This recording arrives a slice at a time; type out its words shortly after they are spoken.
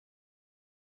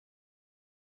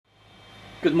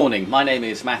Good morning, my name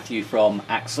is Matthew from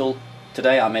Axel.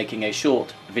 Today I'm making a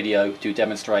short video to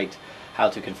demonstrate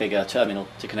how to configure a terminal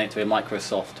to connect to a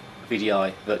Microsoft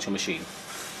VDI virtual machine.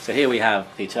 So here we have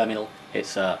the terminal.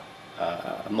 It's a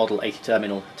Model 80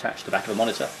 terminal attached to the back of a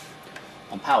monitor.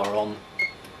 On power on,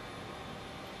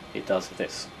 it does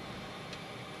this.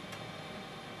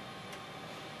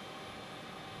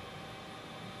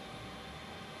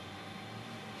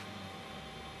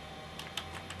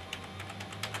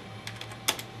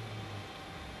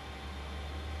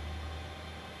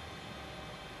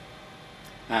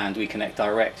 And we connect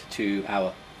direct to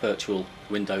our virtual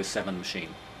Windows 7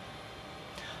 machine.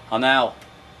 I'll now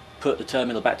put the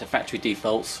terminal back to factory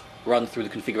defaults, run through the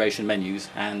configuration menus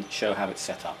and show how it's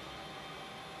set up.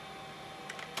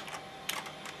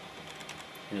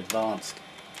 In advanced,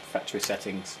 factory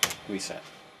settings, reset.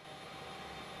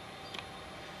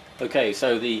 Okay,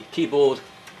 so the keyboard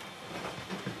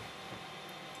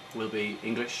will be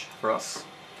English for us.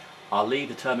 I'll leave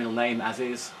the terminal name as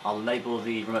is. I'll label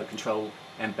the remote control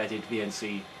embedded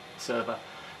VNC server.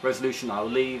 Resolution I'll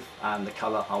leave, and the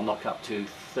colour I'll knock up to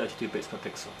 32 bits per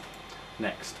pixel.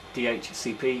 Next,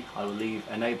 DHCP I will leave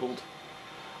enabled.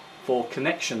 For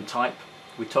connection type,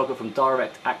 we toggle from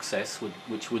direct access,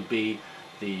 which would be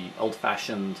the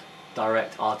old-fashioned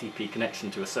direct RDP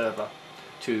connection to a server,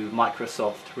 to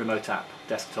Microsoft Remote App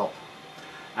Desktop,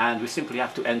 and we simply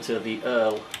have to enter the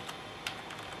URL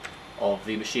of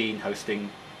the machine hosting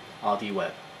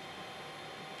RDWeb.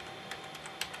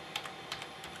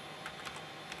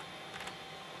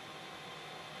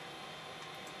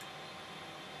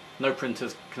 No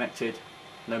printers connected,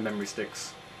 no memory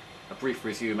sticks, a brief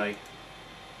resume,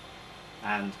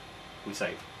 and we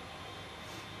save.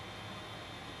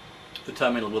 The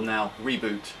terminal will now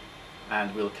reboot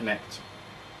and will connect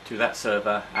to that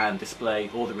server and display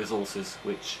all the resources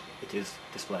which it is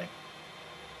displaying.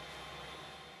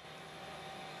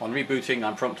 On rebooting,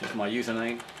 I'm prompted for my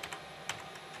username,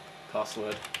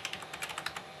 password,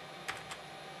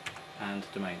 and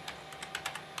domain.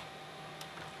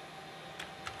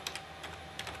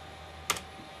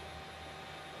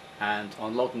 And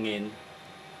on logging in,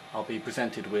 I'll be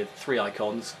presented with three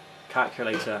icons: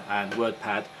 calculator and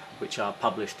WordPad, which are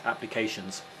published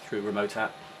applications through Remote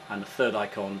App, and the third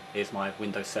icon is my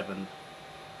Windows 7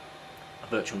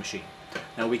 virtual machine.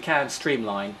 Now we can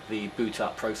streamline the boot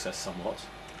up process somewhat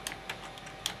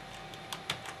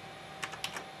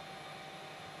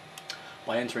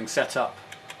by entering Setup,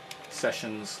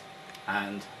 Sessions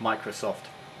and Microsoft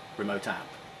Remote App.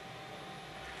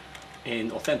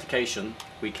 In authentication,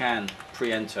 we can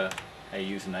pre-enter a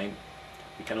username,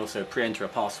 we can also pre-enter a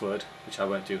password, which I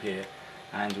won't do here,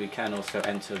 and we can also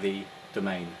enter the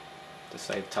domain to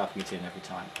save typing it in every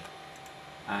time.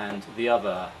 And the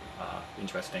other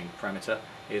interesting parameter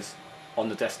is on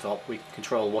the desktop we can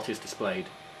control what is displayed.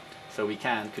 So we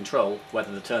can control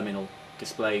whether the terminal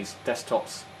displays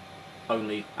desktops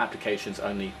only, applications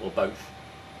only, or both.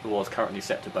 It was currently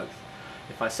set to both.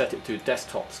 If I set it to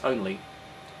desktops only,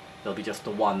 there'll be just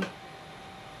the one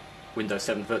Windows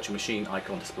 7 virtual machine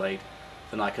icon displayed.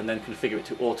 Then I can then configure it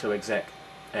to auto-exec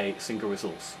a single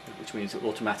resource, which means it will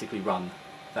automatically run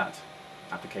that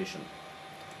application.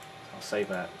 So I'll save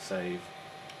that, save.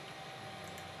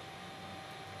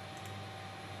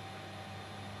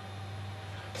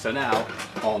 So now,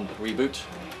 on reboot,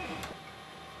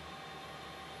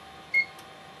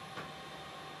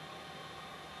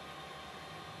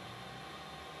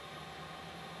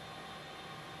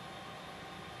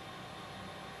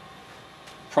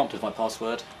 prompted with my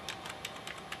password,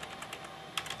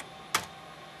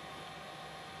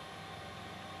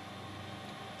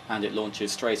 and it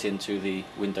launches straight into the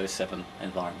Windows 7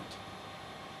 environment.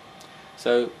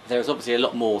 So there's obviously a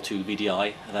lot more to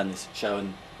VDI than is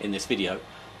shown in this video,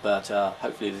 but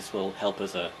hopefully this will help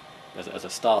as a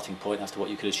starting point as to what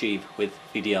you could achieve with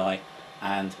VDI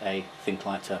and a thin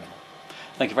client terminal.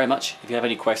 Thank you very much. If you have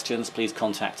any questions, please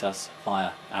contact us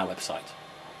via our website.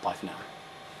 Bye for now.